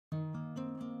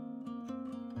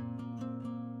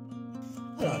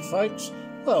Hello folks,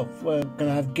 well we're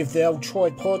going to give the old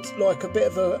tripod like a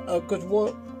bit of a good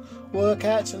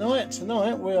workout tonight.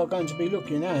 Tonight we are going to be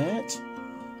looking at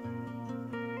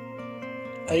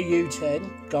a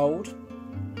U10 gold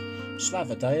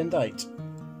Slava day and date.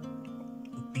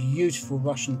 A beautiful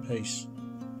Russian piece.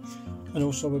 And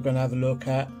also we're going to have a look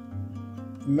at,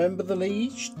 remember the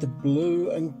liege, the blue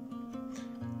and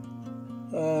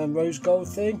rose gold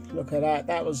thing? Look at that,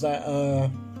 that was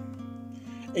that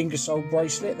Ingersoll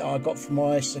bracelet that I got for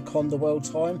my Seconda World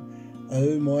Time.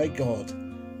 Oh my god,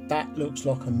 that looks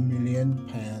like £1 million,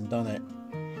 doesn't it?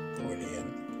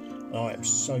 Brilliant. I am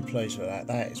so pleased with that.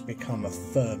 That has become a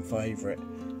firm favourite.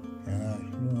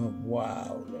 Oh,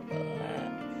 wow, look at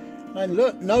that. And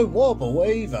look, no wobble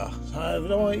either.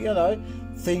 So, you know,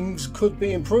 things could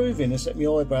be improving, except my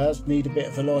eyebrows need a bit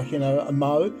of a, like, you know, a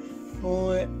mow.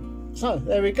 Right. So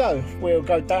there we go. We'll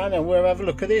go down and we'll have a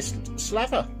look at this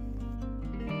Slava.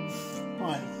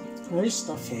 Right, well, this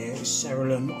stuff here is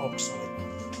Cerulam Oxide.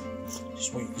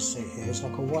 Just what you can see here, it's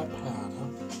like a white powder.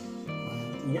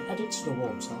 And you add it to the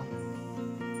water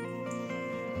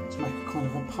to make a kind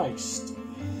of a paste,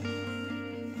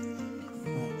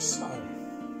 like so.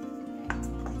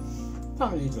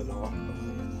 Don't need a lot,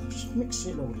 just mix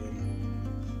it all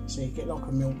in so you get like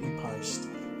a milky paste.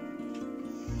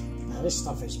 Now this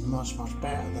stuff is much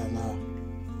better than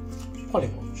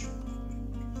Polywatch.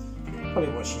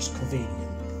 Polywatch is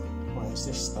convenient, whereas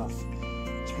this stuff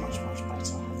is much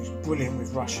better. It's brilliant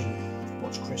with Russian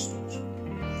watch crystals.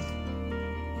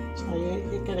 So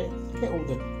you get all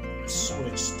the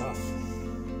solid stuff.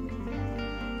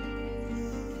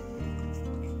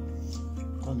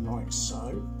 Done like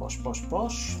so.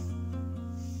 Bosh.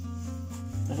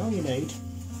 And all you need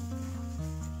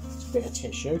is a bit of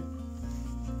tissue.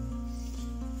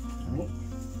 Right.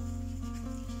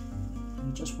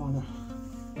 You just want to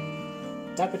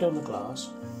dab it on the glass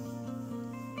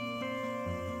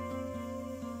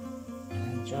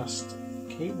and just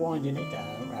keep winding it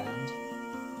down around.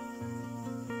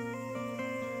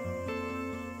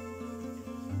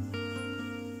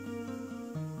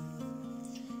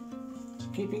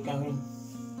 Just keep it going.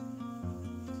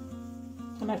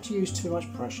 Don't have to use too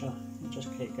much pressure. You just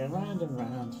keep going round and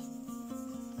round.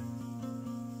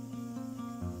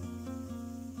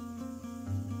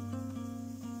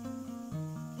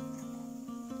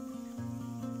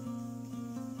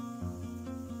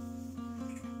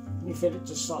 You feel it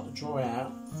just start to dry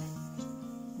out,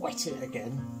 wet it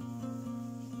again.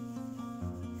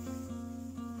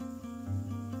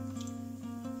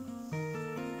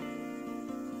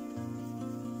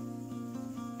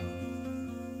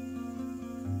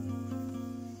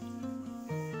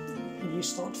 And you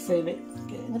start to feel it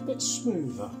getting a bit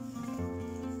smoother.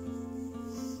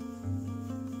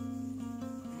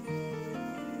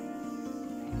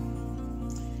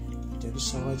 You do the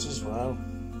sides as well.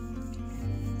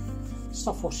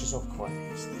 Stuff washes off quite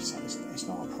easily, so it's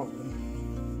not a problem.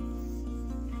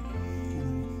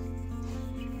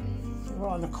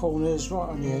 Right on the corners, right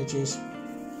on the edges.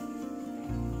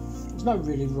 There's no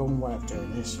really wrong way of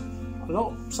doing this.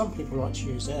 Some people like to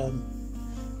use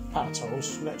power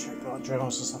tools, electric like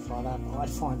drills and stuff like that, but I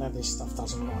find that this stuff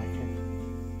doesn't like it.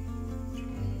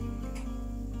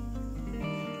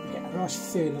 You get a nice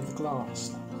feel of the glass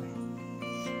that way.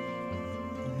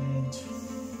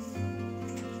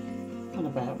 And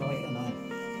about right, you know.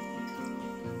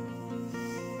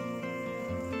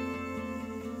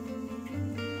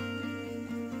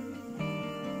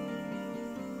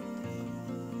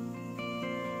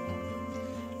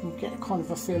 You get a kind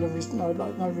of a feel of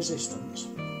no resistance.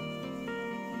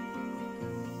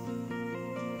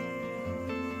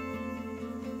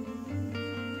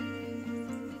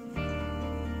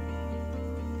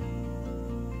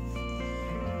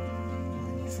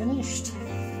 Finished.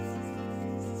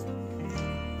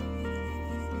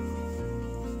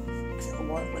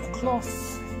 Wipe with a cloth.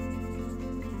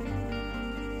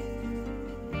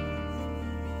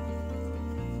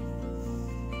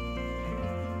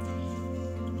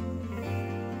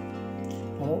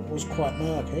 What was quite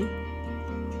murky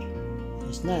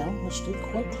is now actually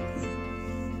quite clear.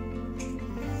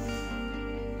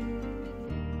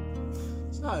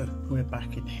 So we're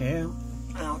back in here.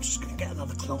 Now I'm just going to get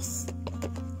another cloth.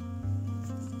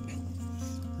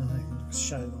 And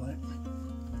show the way.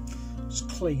 Just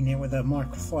clean it with a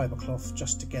microfiber cloth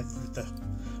just to get the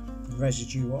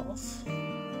residue off.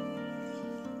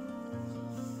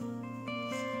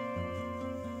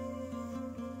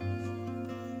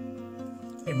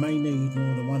 It may need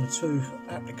more than 1 or 2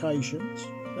 applications.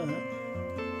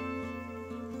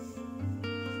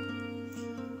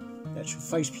 The actual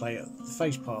face plate, the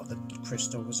face part of the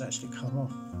crystal has actually come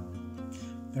off.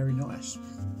 very nice.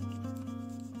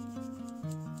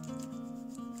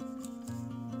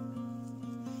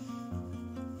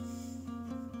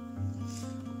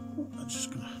 I'm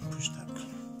just going to push that.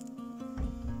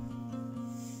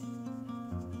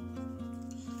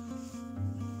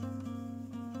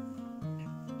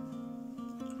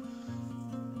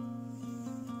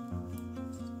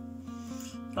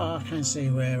 I can see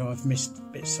where I've missed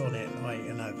bits on it, like,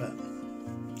 you know, but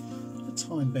for the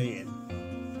time being,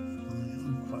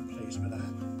 I'm quite pleased with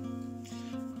that.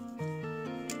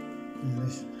 And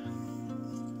this,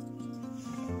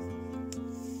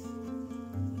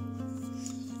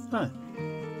 oh,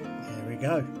 there we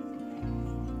go.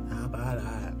 How about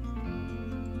that?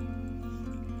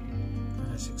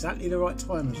 That's exactly the right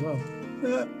time as well.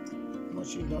 What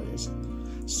should you like this?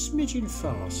 Smidgen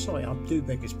fast. Sorry, I do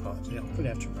beg his pardon. I'll probably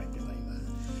have to regulate that.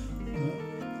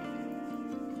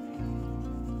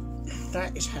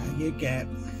 That is how you get,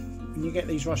 when you get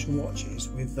these Russian watches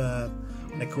with what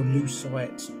they call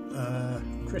Lucite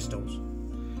crystals.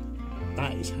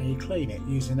 That is how you clean it,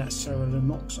 using that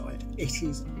Cerulam Oxide. It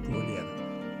is brilliant.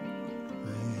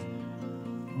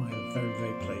 I am very,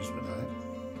 very pleased with that.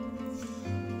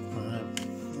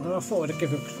 Well, I thought I'd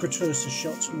give a gratuitous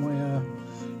shot to my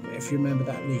if you remember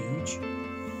that liege.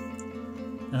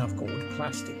 Now I've got all the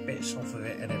plastic bits off of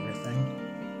it and everything.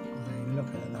 I mean, look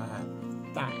at that.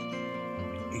 That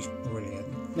is brilliant.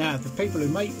 Now the people who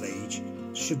make liege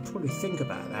should probably think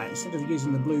about that. Instead of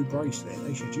using the blue bracelet,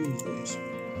 they should use this.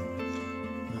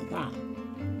 Like that.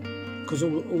 Because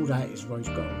all that is rose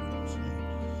gold. So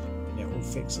it all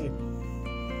fits in.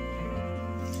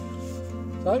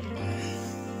 So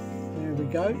there we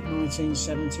go.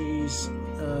 1970s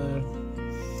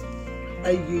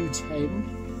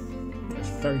AU10, it's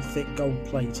very thick gold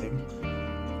plating.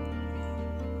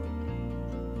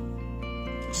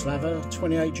 Slava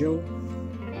 28 jewel,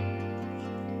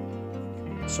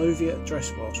 Soviet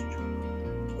dress watch,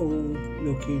 all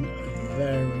looking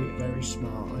very, very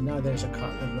smart. I know there's a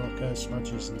couple of like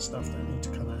smudges and stuff that need to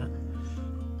come out.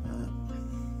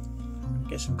 I'm going to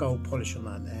get some gold polish on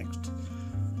that next,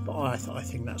 but I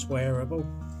think that's wearable.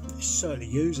 It's certainly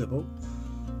usable.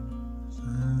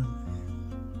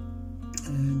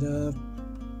 And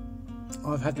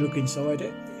I've had a look inside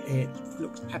it. It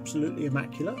looks absolutely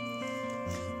immaculate.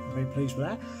 I'm very pleased with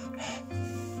that.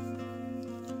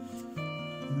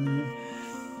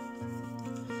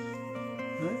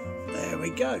 There we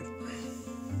go.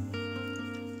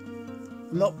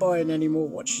 I'm not buying any more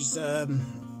watches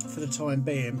for the time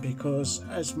being, because,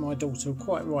 as my daughter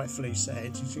quite rightfully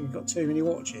said, you think you've got too many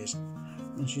watches,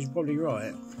 and she's probably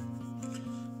right.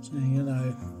 So, you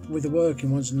know, with the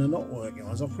working ones and the not working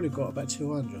ones, I've probably got about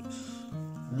 200,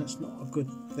 and that's not a good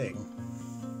thing.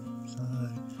 So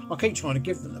I keep trying to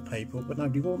give them to people, but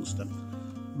nobody wants them.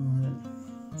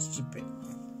 It's just a bit.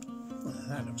 Well,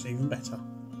 that looks even better.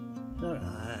 Look at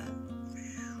that.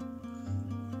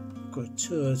 Got a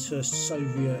tour to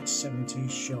Soviet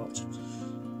 70s shot.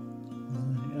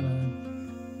 You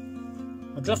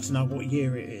know, I'd love to know what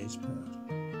year it is, but.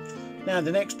 Now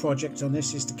the next project on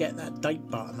this is to get that date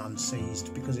button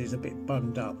unseized, because it's a bit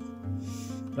bunged up.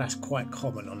 That's quite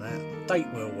common on that.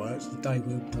 Date wheel works, the day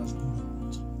wheel does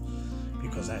not,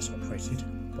 because that's operated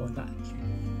by that.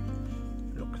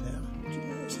 Look there,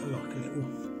 it's like a little,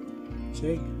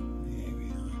 see, there we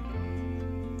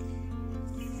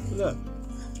are. Look,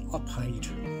 I paid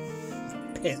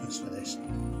pittance for this,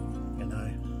 you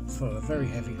know, for a very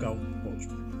heavy gold watch.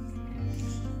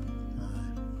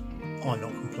 I'm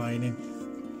not complaining.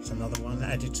 It's another one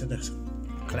added to the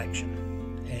collection.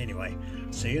 Anyway,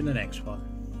 see you in the next one.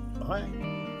 Bye.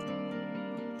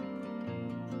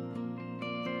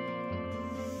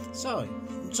 So,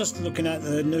 just looking at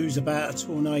the news about a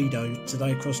tornado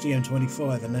today across the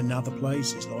M25 and then other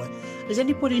places, like, has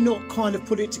anybody not kind of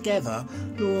put it together,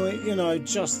 like, you know,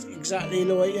 just exactly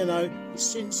like, you know,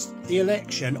 since the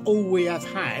election, all we have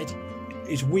had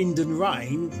is wind and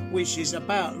rain, which is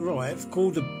about right,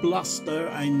 called a bluster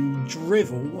and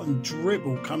drivel and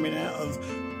dribble coming out of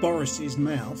Boris's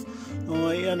mouth.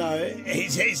 You know,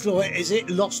 it's like, is it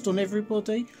lost on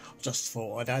everybody? I just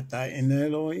thought I'd add that in there,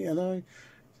 like, you know.